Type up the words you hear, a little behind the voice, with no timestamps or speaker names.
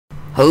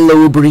Hello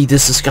everybody,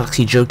 this is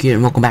Galaxy Joke here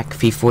and welcome back to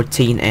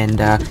FIFA15, and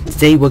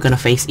today we're gonna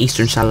face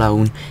Eastern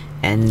Salone,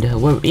 and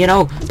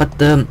but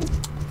the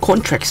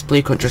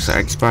player contracts are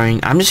expiring.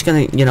 I'm just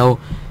gonna,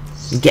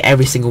 get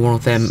every single one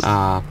of them,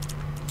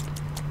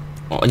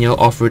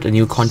 offered a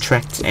new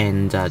contract,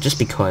 and just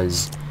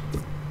because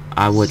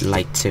I would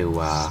like to,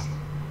 I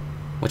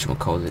would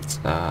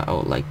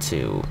like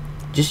to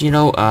just,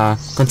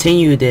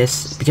 continue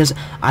this, because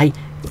I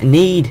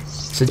need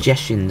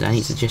suggestions.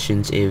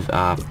 If,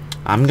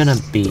 I'm gonna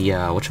be,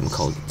 am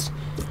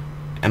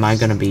I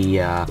gonna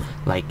be,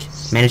 like,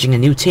 managing a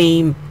new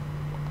team,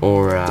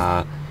 or,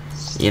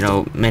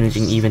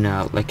 managing even,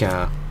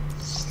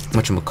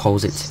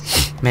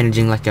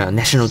 managing, like, a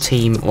national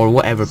team, or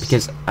whatever,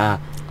 because, I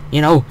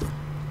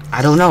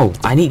don't know.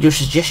 I need your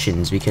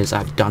suggestions, because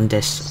I've done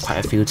this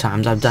quite a few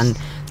times. I've done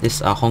this,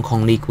 Hong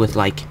Kong League with,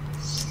 like,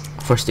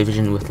 first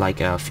division with like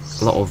a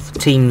lot of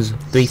teams,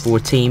 3-4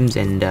 teams,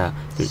 and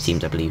 3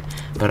 teams I believe.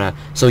 But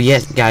so yeah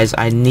guys,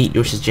 I need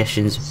your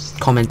suggestions.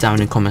 Comment down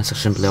in the comment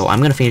section below.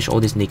 I'm gonna finish all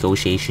these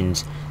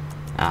negotiations,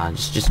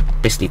 just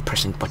basically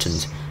pressing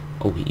buttons.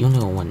 Oh, you only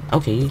want one.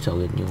 Okay, it's all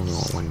good. You only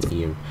want one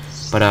here.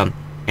 But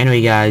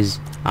anyway guys,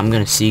 I'm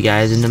gonna see you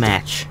guys in the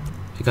match.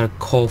 We gotta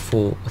call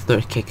for a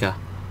third kicker.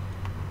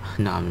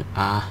 No,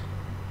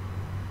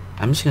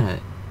 I'm just gonna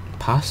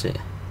pass it,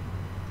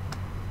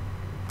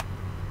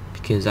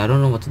 because I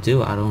don't know what to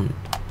do. I'm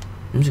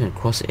just gonna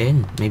cross it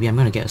in. Maybe I'm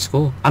gonna get a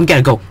score. I'm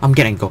getting a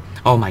goal.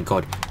 Oh my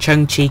god.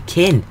 Chung Chi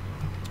Kin,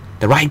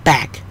 the right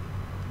back.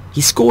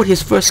 He scored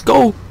his first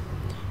goal.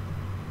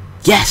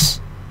 Yes!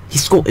 He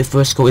scored his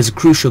first goal. It's a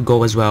crucial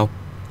goal as well.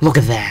 Look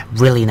at that.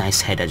 Really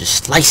nice header.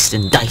 Just sliced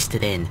and diced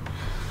it in.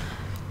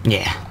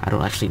 Yeah, I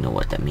don't actually know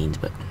what that means,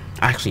 but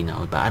I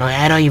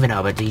don't even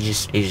know, but he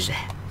just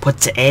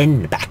puts it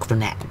in the back of the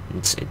net.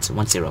 It's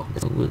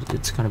 1-0.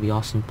 It's gonna be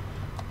awesome.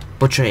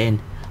 Butcher it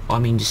in.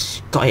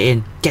 Just got it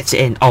in, gets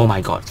it in. Oh my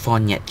god,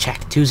 Fonyet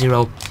check.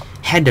 2-0.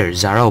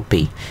 Headers are OP,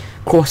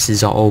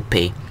 crosses are OP,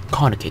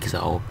 corner kicks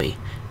are OP,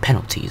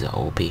 penalties are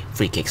OP,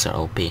 free kicks are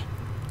OP.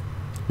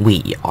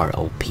 We are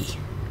OP.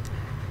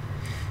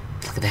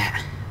 Look at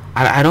that.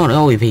 I don't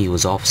know if he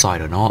was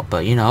offside or not,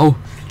 but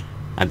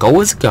a goal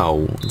is a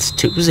goal. It's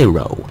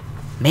 2-0.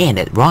 Man,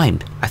 it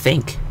rhymed, I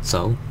think.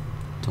 So,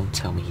 don't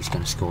tell me he's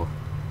gonna score.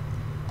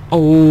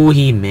 Oh,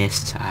 he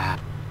missed. I'm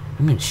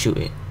gonna shoot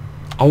it.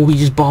 Oh, he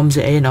just bombs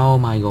it in. Oh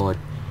my god.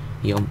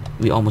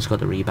 We almost got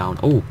the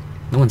rebound. Oh,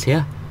 no one's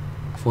here.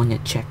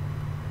 Fournette check.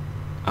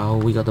 Oh,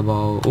 we got the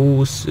ball.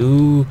 Oh,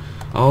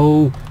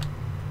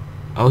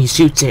 he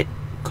shoots it.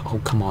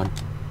 Oh, come on.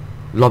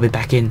 Lob it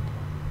back in.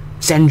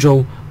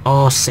 Central.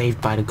 Oh,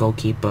 saved by the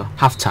goalkeeper.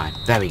 Half time.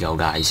 There we go,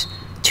 guys.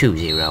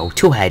 2-0.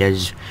 2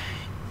 headers.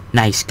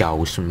 Nice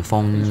goals from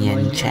Fong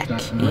Yen Check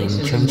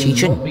and Chung Chi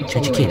Chun.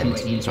 Chung Chi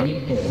Kin.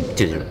 Sorry.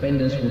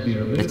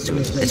 2-0. Let's do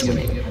it. Let's win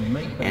it.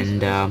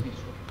 And,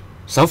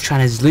 South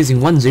China is losing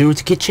 1-0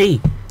 to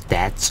Kichi.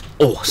 That's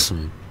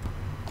awesome.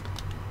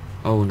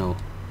 Oh no.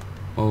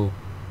 Oh.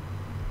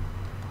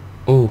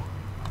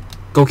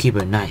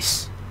 Goalkeeper,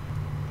 nice.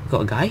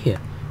 Got a guy here.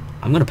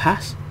 I'm gonna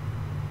pass.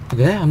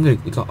 Look at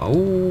that.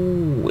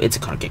 Oh, it's a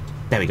corner kick.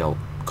 There we go.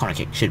 Corner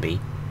kick. Should be.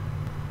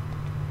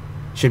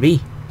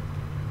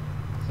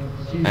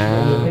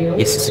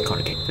 Yes, it's a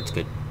corner kick. That's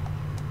good.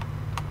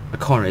 A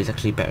corner is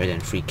actually better than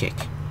a free kick.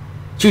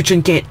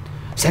 Chuchun Kit.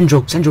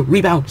 Central,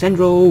 rebound,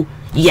 Central.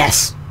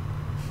 Yes!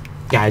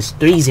 Guys,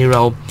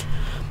 3-0.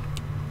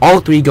 All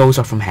 3 goals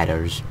are from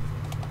headers.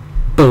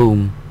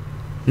 Boom.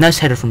 Nice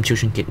header from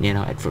Chushin Kit,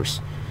 at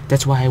first.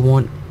 That's why I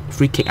want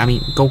free kick,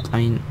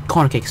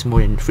 corner kicks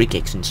more than free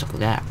kicks and stuff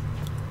like that.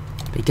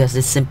 Because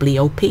it's simply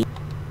OP.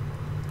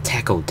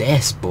 Tackle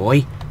this,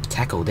 boy.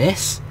 Tackle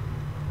this.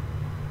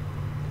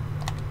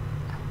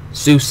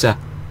 Sousa.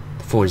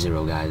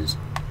 4-0, guys.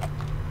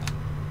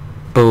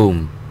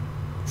 Boom.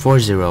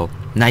 4-0.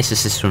 Nice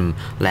assist from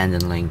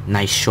Landon Ling.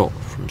 Nice shot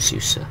from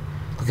Sousa.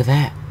 Look at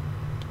that.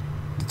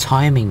 The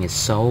timing is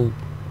so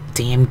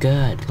damn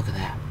good. Look at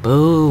that.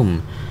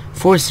 Boom.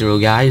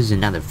 4-0, guys.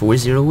 Another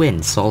 4-0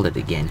 win. Solid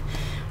again.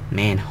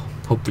 Man,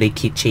 hopefully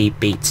Kichi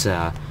beats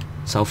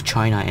South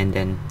China, and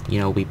then,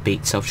 we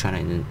beat South China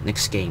in the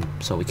next game,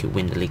 so we could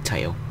win the league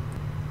title.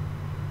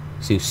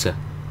 Sousa.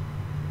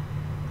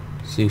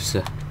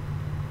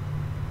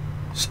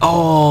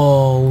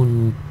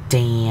 Oh,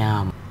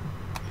 damn.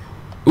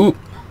 Oop.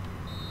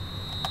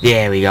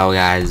 There we go,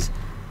 guys.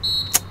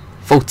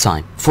 Full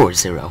time,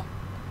 4-0.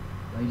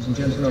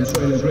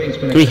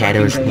 3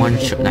 headers, 1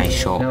 nice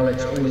shot,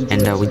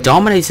 and we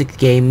dominated the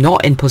game.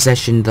 Not in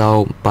possession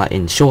though, but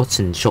in shots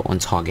and shot on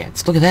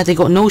targets. Look at that, they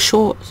got no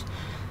shots.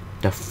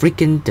 The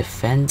freaking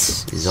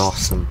defense is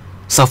awesome.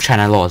 South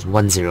China lost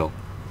 1-0.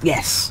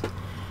 Yes,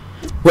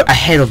 we're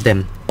ahead of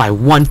them by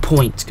 1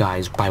 point,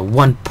 guys. By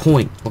 1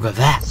 point. Look at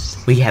that.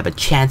 We have a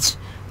chance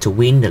to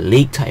win the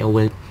league title.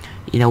 We're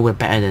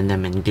better than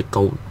them in the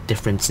goal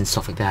difference and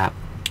stuff like that.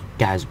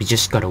 Guys, we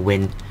just gotta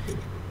win.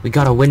 We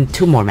gotta win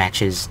 2 more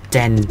matches,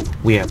 then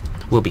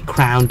we'll be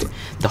crowned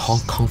the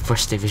Hong Kong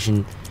First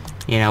Division,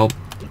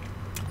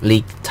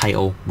 league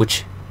title,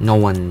 which no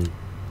one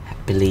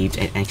believed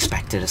and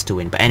expected us to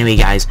win. But anyway,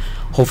 guys,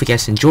 hope you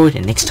guys enjoyed,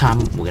 and next time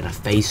we're gonna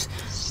face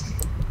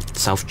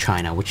South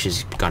China, which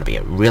is gonna be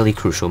a really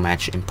crucial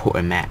match,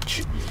 important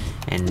match,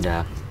 and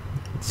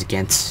it's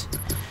against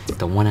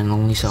the one and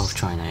only South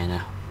China,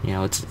 and you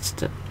know, it's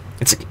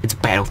a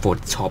battle for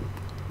the top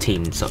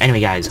team. So anyway,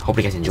 guys, hope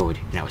you guys enjoyed,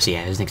 and I will see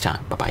you guys next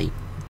time. Bye bye.